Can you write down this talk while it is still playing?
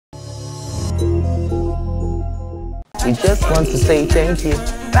We just want to say thank you.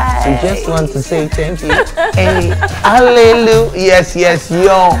 Bye. We just want to say thank you. Hey, hallelujah. Yes, yes,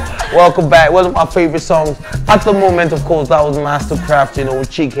 yo. Welcome back. One of my favorite songs at the moment, of course, that was Mastercraft, you know, with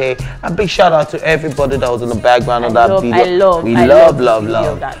Chike. A big shout out to everybody that was in the background of that video. We love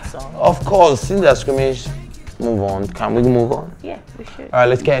that song. Of course, since that scrimmage, move on. Can we move on? Yeah, we should. All right,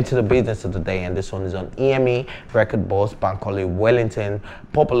 let's get into the business of the day, and this one is on EME record boss Bankole Wellington,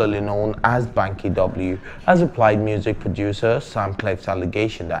 popularly known as Banky W, has replied music producer Samklef's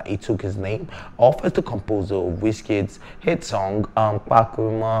allegation that he took his name off as the composer of Wizkid's hit song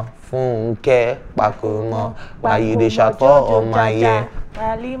Pakurumo, Funke, Pakurumo, why you dey shout for all my year,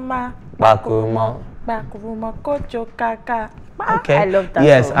 Pakurumo, Kocho Kaka. Okay. I love that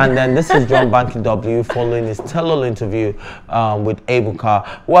yes, song. And then this is John Banky W following his tell-all interview with Ebuka,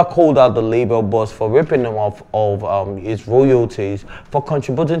 who had called out the label boss for ripping him off of his royalties for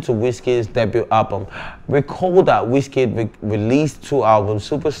contributing to Wizkid's debut album. Recall that Wizkid released 2 albums,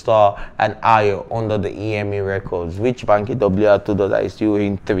 Superstar and Ayo, under the EME records, which Banky W had told us that he's still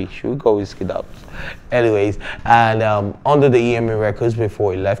in 3. Should we go Wizkid out? Anyways, and under the EME records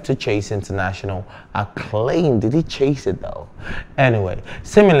before he left to chase international acclaim. Did he chase it though? Anyway,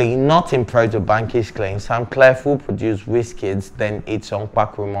 similarly, not impressed with Banky's claim, Samklef, who produced Wizkid's then hit song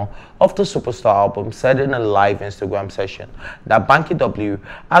Pakurumo of the Superstar album, said in a live Instagram session that Banky W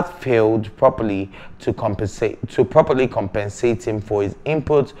had failed properly to properly compensate him for his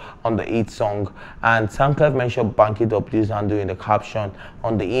input on the hit song, and Samklef mentioned Banky W's handle in the caption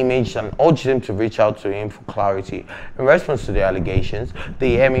on the image and urged him to reach out to him for clarity. In response to the allegations,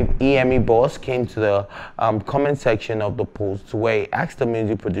 the EME boss came to the comment section of the post where he asked the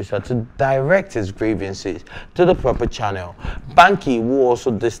music producer to direct his grievances to the proper channel. Banky, who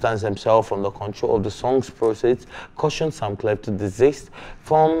also distanced himself from the control of the song's process, cautioned Samklef to desist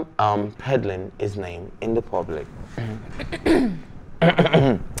from peddling his name in the public.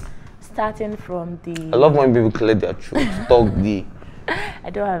 Starting from the... I love when people clear their truth. Talk the... I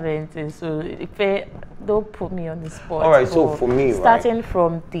don't have anything, so if don't put me on the spot. All right, so for me, starting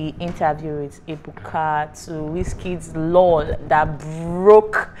from the interview with Ebuka to Wizkid's LOL that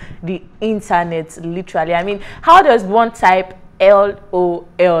broke the internet literally. I mean, how does one type LOL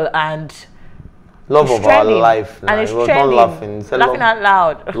and love of our life? And it's trending, laughing out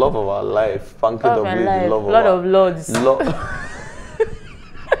loud. Love of our life. Banky W, love of Lord of Lords.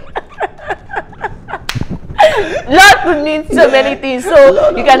 Lord could mean so many things, so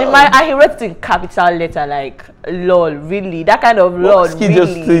you can imagine. And he wrote it in capital letter, like lol, really, that kind of lol. He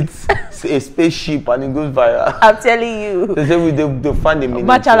really. just tweets a spaceship and it goes viral. I'm telling you. They say they find a meaning.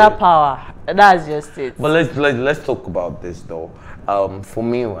 Machala power. That's just it. But let's talk about this though. For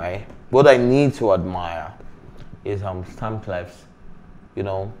me, right, what I need to admire is Samklef's, you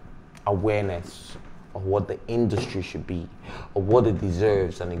know, awareness of what the industry should be, of what it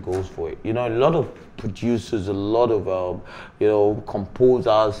deserves, and it goes for it. You know, a lot of producers, a lot of you know,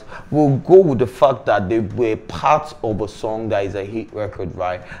 composers will go with the fact that they were part of a song that is a hit record,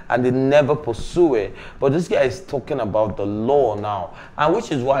 right? And they never pursue it. But this guy is talking about the law now, and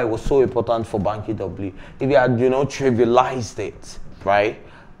which is why it was so important for Banky W. If he had, you know, trivialized it, right,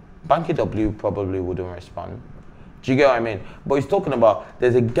 Banky W probably wouldn't respond. Do you get what I mean? But he's talking about,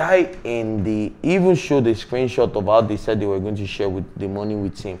 there's a guy in the, even showed a screenshot of how they said they were going to share with the money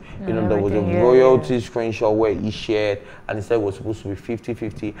with him. You know, there was a royalties screenshot where he shared and he said it was supposed to be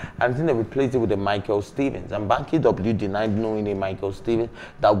 50-50. And then they replaced it with a Michael Stevens. And Banky W denied knowing a Michael Stevens,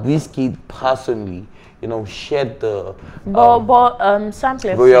 that Wizkid personally, you know, shared the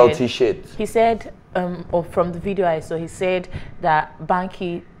Samklef royalty shit. He said, or from the video I saw, he said that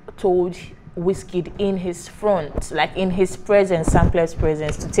Banky told Wizkid in his front, like in his presence, Samklef's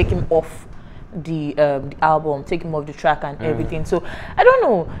presence, to take him off the album, take him off the track and everything. So I don't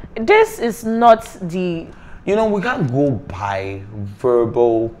know. This is not the... You know, we can't go by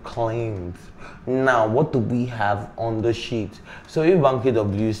verbal claims. Now, what do we have on the sheet? So if Banky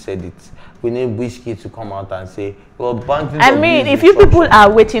W said it, we need Wizkid to come out and say, well, Banky W... I mean, if you people are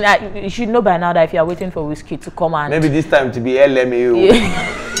waiting, you should know by now that if you are waiting for Wizkid to come and... Maybe this time to be LMAO.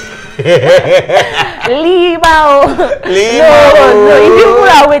 Yeah. No, if people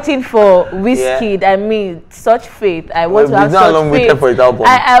are waiting for Wizkid, I mean, such faith. I want to have such faith.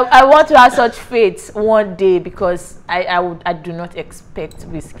 I want to have such faith one day, because I do not expect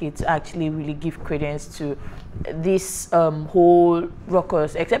Wizkid to actually really give credence to this whole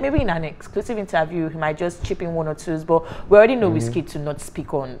ruckus, except maybe in an exclusive interview he might just chip in 1 or 2s, but we already know Wizkid to not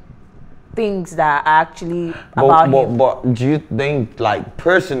speak on things that are actually about him. But do you think, like,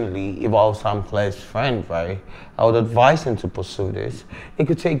 personally, if I was Samklef's friend, right, I would advise him to pursue this. It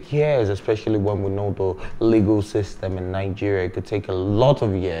could take years, especially when we know the legal system in Nigeria. It could take a lot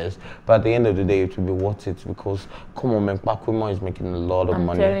of years, but at the end of the day, it will be worth it because, come on, man, Pakurumo is making a lot of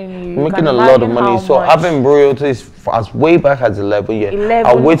money. Making a lot of money. So having royalties as way back as 11 years,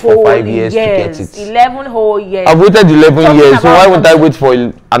 I'll wait for 5 years to get it. 11 whole years. I've waited 11 years, so why would I wait for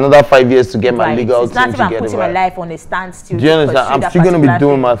another 5 years to get my legal team together? It's not even putting my life on a standstill. Do you understand? I'm still going to be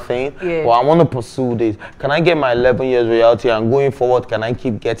doing my thing, but I want to pursue this. Can I get my 11 years royalty, and going forward, can I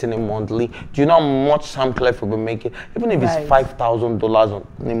keep getting it monthly? Do you know how much Samklef will be making? Even if it's $5,000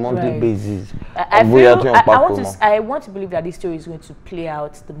 on a monthly basis. I want to believe that this story is going to play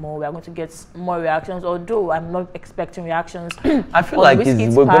out the more. We are going to get more reactions, although I'm not expecting reactions. I feel like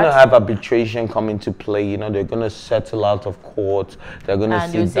we're going to have arbitration come into play. You know, they're going to settle out of court. They're going to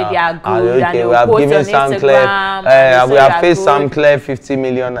sit down. They are good, okay, we have given Samklef. We have faced Samklef 50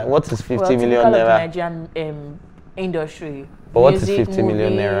 million. What is 50 million naira? Nigerian industry. But what is 50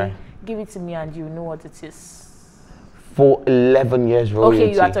 million naira? Give it to me and you know what it is. For 11 years royalty.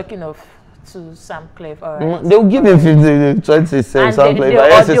 Okay, you are talking of to Samklef. All right. They'll give him 50, 20 cents. Samklef.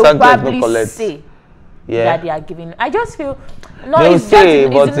 I say Samklef no collect. That they are giving. I just feel they'll say,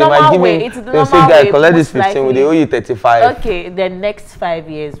 but it's the normal way. They'll say, guy, collect this 15, they owe you 35. Okay, the next 5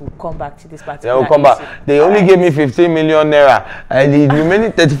 years we'll come back to this particular. They will come back. They only gave me 15 million naira, and the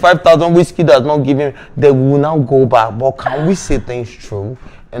remaining 35,000 Wizkid does not give him. They will now go back. But can we say things true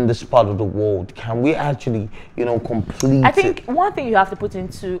in this part of the world? Can we actually, you know, complete? I think one thing you have to put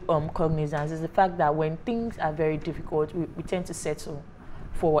into cognizance is the fact that when things are very difficult, we tend to settle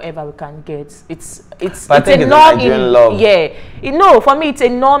for whatever we can get. It's a norm in love. For me it's a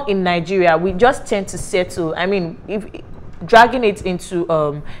norm in Nigeria. We just tend to settle. I mean, if dragging it into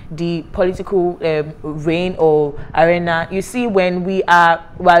the political reign or arena, you see, when we're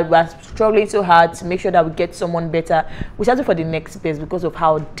struggling so hard to make sure that we get someone better, we settle for the next best because of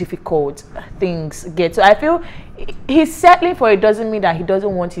how difficult things get. So I feel he's settling for it doesn't mean that he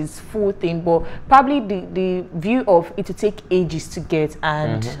doesn't want his full thing, but probably the view of it to take ages to get.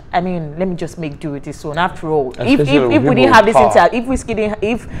 And I mean, let me just make do with this one. After all, if we didn't have this interview,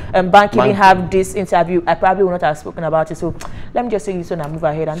 if Banky didn't have this interview, I probably would not have spoken about it. So let me just say this one and move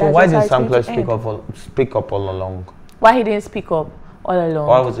ahead. And so why did Samklef speak up all along? Why he didn't speak up all along?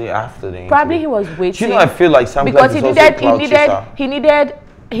 Why was he after the interview? Probably he was waiting. Do you know, I feel like Samklef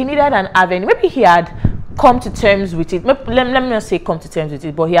he needed an avenue. Maybe he had come to terms with it. Let me not say come to terms with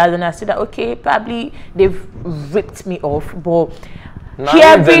it, but he has understood that, okay, probably they've ripped me off. But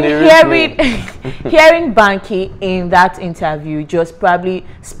hearing Banky in that interview just probably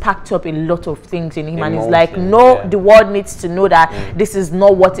sparked up a lot of things in him. Emotion, and he's like, no, the world needs to know that this is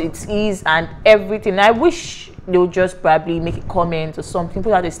not what it is and everything. I wish they'll just probably make a comment or something,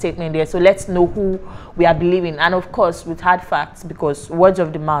 put out a statement there, so let's know who we are believing. And of course with hard facts, because words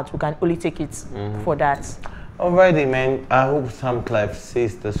of the mouth, we can only take it for that. Alrighty, man. I hope Samklef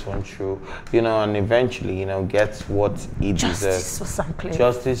sees this one through, you know, and eventually, you know, gets what he deserves. Justice for Samklef.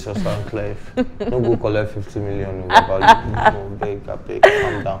 Justice for Samklef. No go collect 50 million. Big,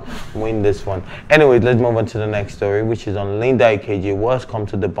 calm down. Win this one. Anyway, let's move on to the next story, which is on Linda Ikeji, who has come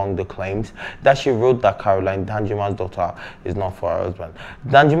to debunk the claims that she wrote that Carolyn Danjuma's daughter is not for her husband.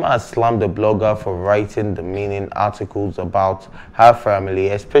 Danjuma has slammed the blogger for writing demeaning articles about her family,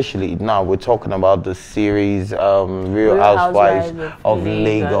 especially now we're talking about the series Real Housewives of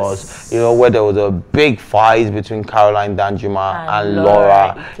Lagos, you know, where there was a big fight between Carolyn Danjuma and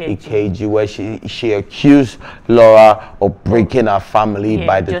Laura Ikeji, where she accused Laura of breaking her family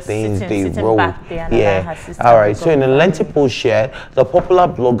by the things they wrote. Alright, so in a lengthy post shared, the popular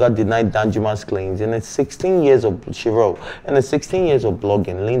blogger denied Danjuma's claims. In its 16 years of, she wrote, in the 16 years of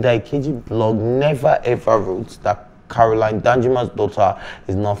blogging, Linda Ikeji blog never ever wrote that Carolyn Danjuma's daughter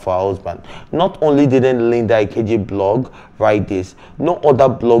is not for her husband. Not only didn't Linda Ikeji blog write this, no other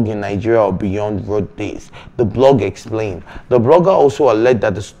blog in Nigeria or beyond wrote this. The blog explained. The blogger also alleged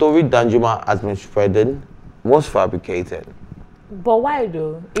that the story Danjuma has been spreading was fabricated. But why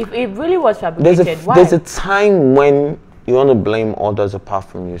though? If it really was fabricated, why? There's a time when you want to blame others apart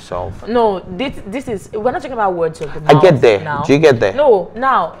from yourself. No, this is, we're not talking about words of the mouth. I get there. Now. Do you get there? No,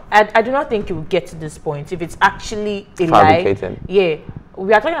 now, I do not think you will get to this point. If it's actually a fabricated. lie, yeah.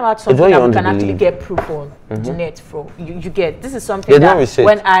 We are talking about something that we can actually get proof on the net from. You get, this is something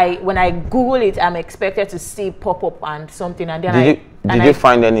that when I Google it, I'm expected to see pop up and something, and then did you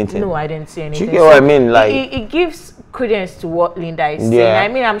find anything? No, I didn't see anything. Do you get what I mean? Like it gives credence to what Linda is saying. I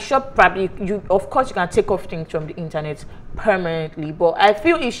mean, I'm sure probably of course you can take off things from the internet permanently, but I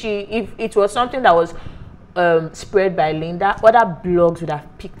feel if it was something that was spread by Linda, other blogs would have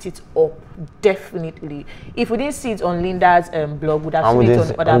picked it up, definitely. If we didn't see it on Linda's blog, we would have seen it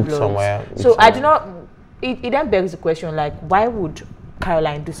on other blogs. So I do not, it then begs the question, like, why would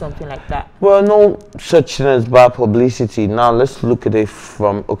Caroline do something like that? Well, no such thing as bad publicity. Now let's look at it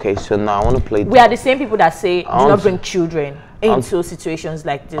from, okay, so now I want to play. We are the same people that say do not bring children into situations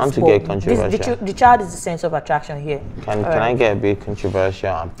like this. I want to get controversial. The child is the sense of attraction here. Can I get a bit controversial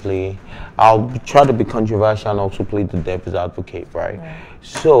and play? I'll try to be controversial and also play the devil's advocate, right?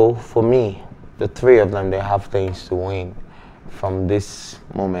 So for me, the three of them, they have things to win from this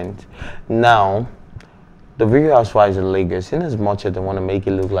moment. Now, the Real Housewives of Lagos, in as much as they want to make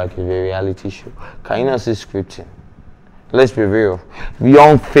it look like a reality show, can you not see scripting? Let's be real.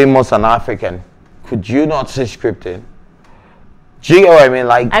 Young, famous, and African, could you not see scripting? Do you get what I mean?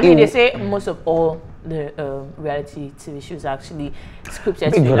 Like, I mean, they say most of all the reality TV shows are actually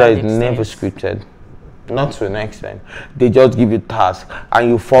scripted. Big Brother is never scripted. Not to an extent. They just give you tasks and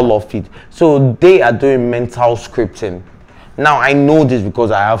you fall off it. So they are doing mental scripting. Now, I know this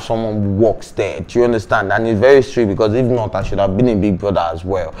because I have someone who works there. Do you understand? And it's very strict because if not, I should have been in Big Brother as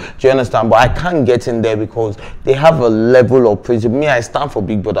well. Do you understand? But I can't get in there because they have a level of principle. Me, I stand for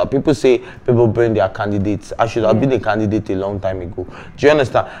Big Brother. People say people bring their candidates. I should have been a candidate a long time ago. Do you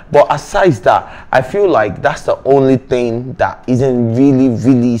understand? But aside that, I feel like that's the only thing that isn't really,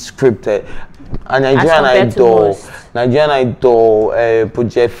 really scripted. And Nigerian Idol,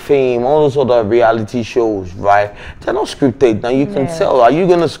 Project Fame, all those other reality shows, right? They're not scripted. Now you can tell. Are you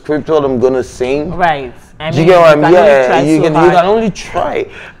gonna script what I'm gonna sing? Right. I mean, do you get what I mean? Yeah, you can only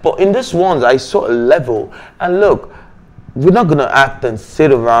try. But in this ones, I saw a level. And look, we're not gonna act and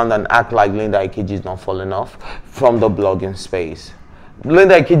sit around and act like Linda Ikeji is not falling off from the blogging space.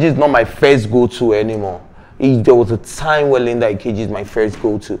 Linda Ikeji is not my first go-to anymore. There was a time where Linda Ikeji is my first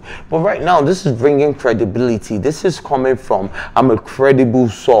go-to. But right now, this is bringing credibility. This is coming from, I'm a credible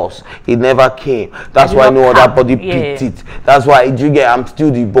source. It never came. That's why no other body picked it. That's why, I'm still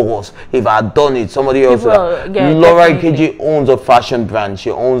the boss. If I had done it, somebody else would have. Laura Ikeji owns a fashion brand.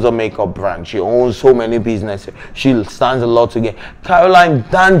 She owns a makeup brand. She owns so many businesses. She stands a lot to get. Carolyn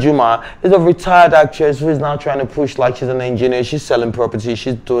Danjuma is a retired actress who is now trying to push like she's an engineer. She's selling property.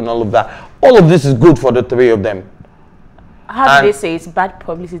 She's doing all of that. All of this is good for the three of them. How do they say it's bad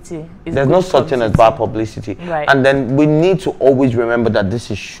publicity? There's no such thing as bad publicity. Right. And then we need to always remember that this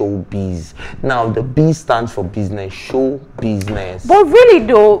is showbiz. Now, the B stands for business, show business. But really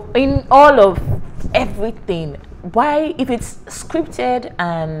though, in all of everything, why, if it's scripted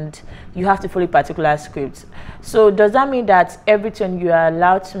and you have to follow a particular script, so does that mean that every time you are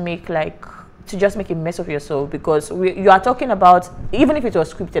allowed to make to just make a mess of yourself? Because you are talking about, even if it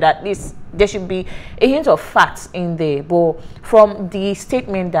was scripted, at least there should be a hint of facts in there. But from the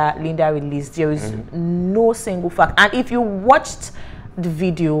statement that Linda released, there is no single fact. And if you watched the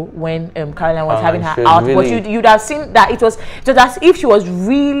video when Caroline was having her out, but you'd have seen that it was as if she was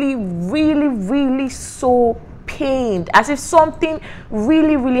really, really, really so pained, as if something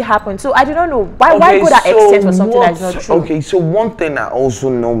really, really happened. So I do not know why go that extent for something that's not true. Okay, so one thing I also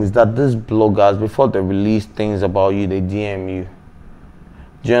know is that these bloggers, before they release things about you, they DM you.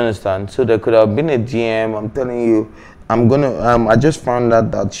 Do you understand? So there could have been a DM. I'm telling you, I'm gonna. I just found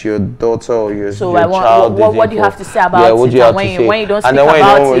out that your daughter or your child. What do you have to say about it? What do you have to say? When you don't speak and then when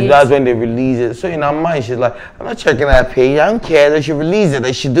about you don't, it, that's when they release it. So in her mind, she's like, I'm not checking her page. I don't care. They should release it.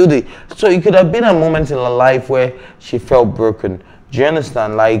 They should do this. So it could have been a moment in her life where she felt broken. Do you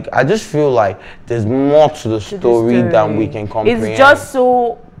understand? Like, I just feel like there's more to the story than we can comprehend. It's just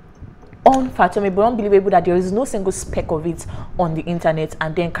so unfathomable, unbelievable that there is no single speck of it on the internet,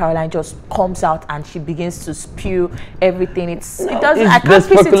 and then Caroline just comes out and she begins to spew everything. I can't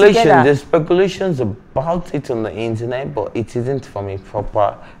piece it together. There's speculations about it on the internet, but it isn't from a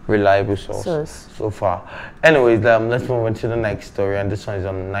proper, reliable source so far. Anyways, let's move on to the next story, and this one is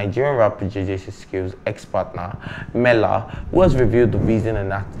on Nigerian rapper JJC Skillz ex-partner Mela, who has revealed the reason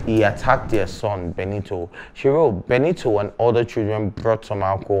and he attacked their son Benito. She wrote, Benito and other children brought some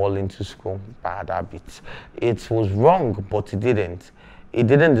alcohol into school. Bad habits. It was wrong, but it didn't. It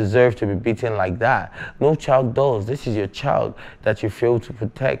didn't deserve to be beaten like that. No child does. This is your child that you failed to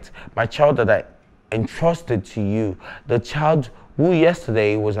protect. My child that I entrusted to you. The child who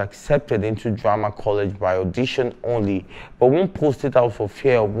yesterday was accepted into drama college by audition only, but won't post it out for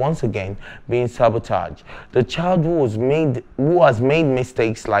fear of once again being sabotaged. The child who has made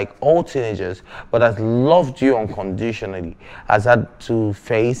mistakes like all teenagers, but has loved you unconditionally, has had to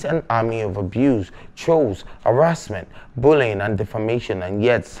face an army of abuse, trolls, harassment, bullying and defamation, and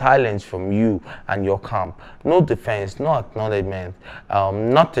yet silence from you and your camp. No defense, no acknowledgement,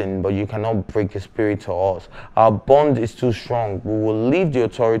 nothing, but you cannot break the spirit to us. Our bond is too strong. We will leave the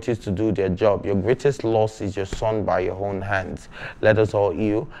authorities to do their job. Your greatest loss is your son by your own hands. Let us all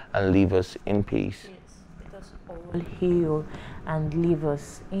heal and leave us in peace. Yes, let us all heal and leave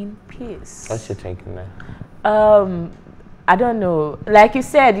us in peace. What's your take on that? I don't know. Like you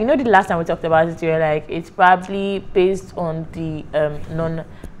said, you know, the last time we talked about it, you were like, it's probably based on the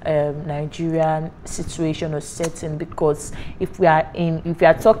Nigerian situation or setting, because if we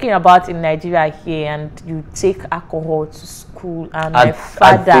are talking about in Nigeria here and you take alcohol to school, and my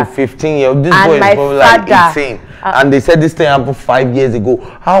father at 15 years old, this boy is probably like 18, and they said this thing happened 5 years ago.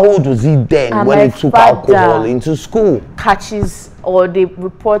 How old was he then when he took alcohol into school? Catches, or they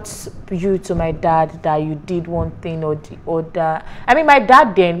report you to my dad that you did one thing or the other. I mean, my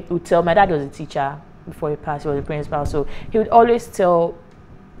dad then would tell, my dad was a teacher before he passed, he was a principal, so he would always tell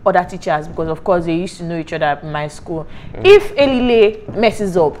other teachers, because of course they used to know each other at my school, if Elile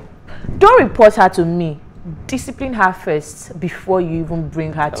messes up, don't report her to me, discipline her first before you even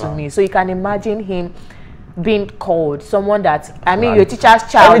bring her to me. So you can imagine him being called someone that, I mean, your teacher's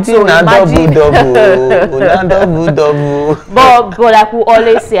child. Everything so imagine double. But like we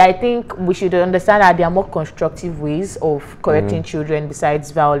always say, I think we should understand that there are more constructive ways of correcting children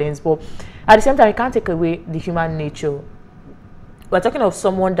besides violence. But at the same time, you can't take away the human nature. We're talking of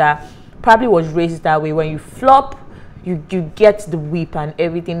someone that probably was raised that way. When you flop, you get the whip and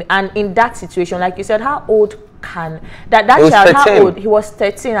everything. And in that situation, like you said, how old can that child, how old? He was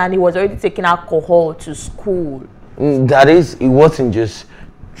 13 and he was already taking alcohol to school. That is, it wasn't just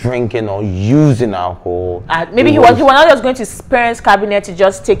drinking or using alcohol. Maybe he was not just going to his parents' cabinet to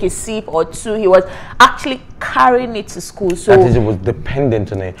just take a sip or two. He was actually carrying it to school. So that is, it was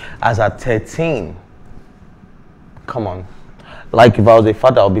dependent on it. As at 13, come on. Like if I was a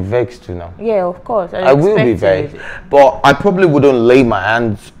father, I'll be vexed too now. Yeah, of course. I will be vexed. But I probably wouldn't lay my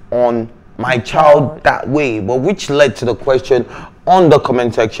hands on my child that way. But which led to the question on the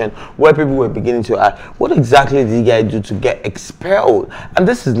comment section where people were beginning to ask, what exactly did you guys do to get expelled? And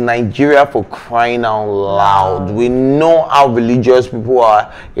this is Nigeria, for crying out loud. We know how religious people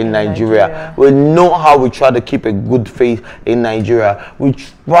are in Nigeria. We know how we try to keep a good faith in Nigeria. We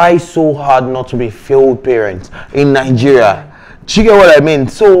try so hard not to be failed parents in Nigeria. Do you get what I mean?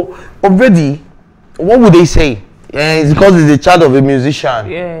 So already, what would they say? Yeah, it's because he's a child of a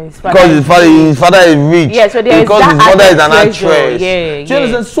musician. Yeah, because his father is rich. Yeah, so there because is his mother is an actress. Yeah, do you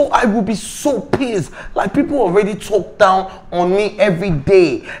understand? So I will be so pissed. Like, people already talk down on me every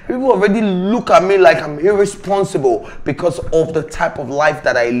day. People already look at me like I'm irresponsible because of the type of life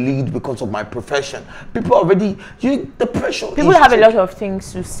that I lead, because of my profession. People already, the pressure. People have a lot of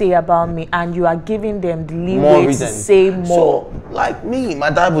things to say about me, and you are giving them the leeway to say more. So, like me,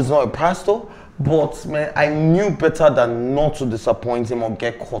 my dad was not a pastor. But man, I knew better than not to disappoint him or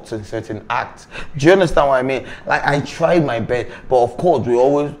get caught in certain acts. Do you understand what I mean? Like, I tried my best, but of course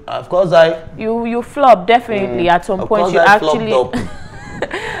you you flop definitely at some point. You actually flopped up.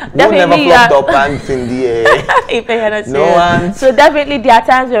 Definitely never flopped up hands in the air. No hands. So definitely there are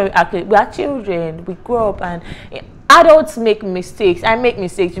times where we are children, we grow up, and adults make mistakes. I make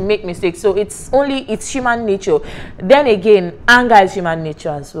mistakes, you make mistakes. So it's human nature. Then again, anger is human nature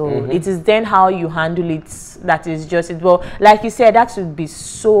as well. It is then how you handle it that is just it. Well, like you said, that would be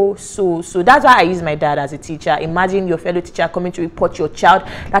so. That's why I use my dad as a teacher. Imagine your fellow teacher coming to report your child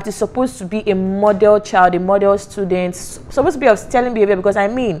that is supposed to be a model child, a model student, supposed to be of sterling behavior, because I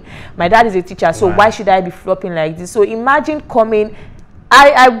mean, my dad is a teacher, so why should I be flopping like this? So imagine coming.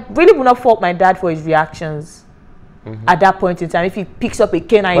 I really would not fault my dad for his reactions. At that point in time, if he picks up a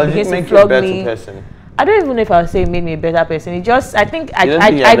cane and he begins to flog me, I don't even know if I would say it made me a better person. It just, I think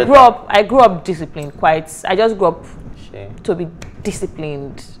I grew up disciplined. I just grew up to be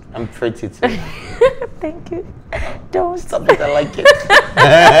disciplined. I'm pretty too. Thank you. Don't stop it. I like it.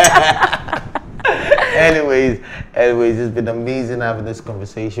 Anyways, it's been amazing having this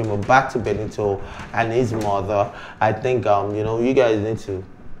conversation. We're back to Benito and his mother. I think you guys need to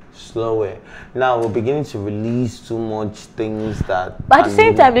slow it. Now we're beginning to release too much things that. But at the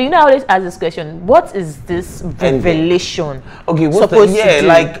same time, I always ask this question: what is this revelation? Okay, what's supposed to do?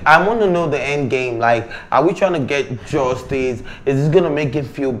 Like, I want to know the end game. Like, are we trying to get justice? Is this gonna make it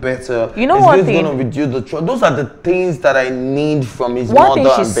feel better? You know, is this gonna reduce the trust? Those are the things that I need from his mother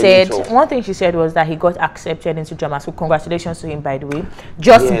and Benito. One thing she said was that he got accepted into drama. So congratulations to him, by the way.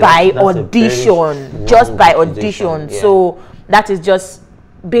 Just by audition. Just by audition. Yeah. So that is just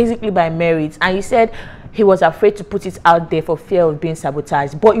basically by merit. And he said he was afraid to put it out there for fear of being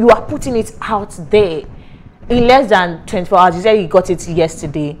sabotaged, but you are putting it out there. in less than 24 hours. You said he got it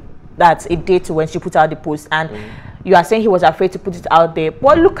yesterday. That's a day to when she put out the post, and you are saying he was afraid to put it out there.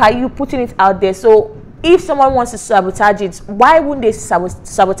 But look at you putting it out there. So if someone wants to sabotage it, why wouldn't they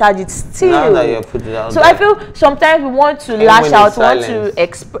sabotage it still? Now that you put it out so there. I feel sometimes we want to lash out, want to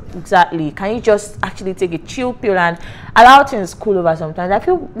exactly. Can you just actually take a chill pill and allow things cool over sometimes? I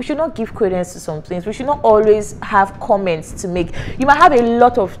feel we should not give credence to some things. We should not always have comments to make. You might have a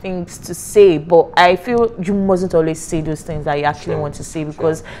lot of things to say, but I feel you mustn't always say those things that you actually want to say,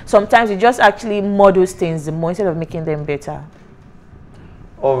 because sometimes you just actually models things more instead of making them better.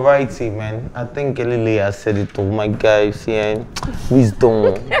 Alrighty, man. I think Lily has said it all. My guys, yeah,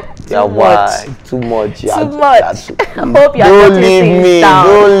 wisdom. Yeah, why? Too much. Too much. I hope you don't leave me. Down.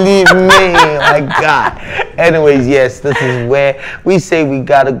 Don't leave me. My God. Anyways, yes, this is where we say we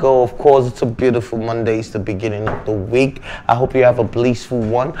gotta go. Of course, it's a beautiful Monday. It's the beginning of the week. I hope you have a blissful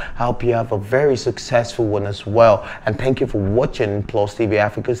one. I hope you have a very successful one as well. And thank you for watching Plus TV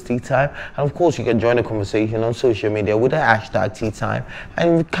Africa's Tea Time. And of course, you can join the conversation on social media with the hashtag Tea Time.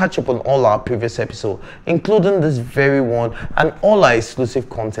 And we catch up on all our previous episodes, including this very one and all our exclusive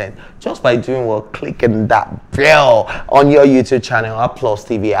content, just by doing what? Clicking that bell on your YouTube channel at Plus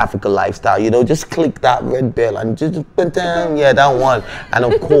TV Africa Lifestyle. You know, just click that red bell and just yeah, that one. And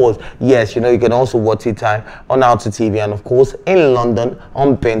of course, yes, you know, you can also watch Tea Time on Alta TV, and of course in London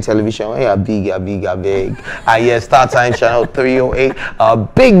on Pen Television. Yeah, big. Yes, Start Time channel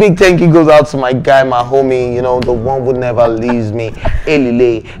 308. Big thank you goes out to my guy, my homie, you know, the one who never leaves me, Elile,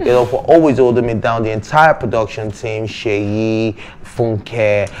 you know, for always holding me down. The entire production team, Sheyi,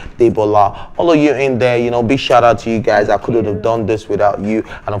 Funke, Debola, all of you in there, you know, big shout out to you guys. I couldn't have done this without you.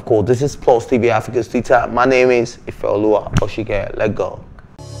 And of course, this is Plus TV Africa's Tea Time. My name is Ifeoluwa Oshike. Let go.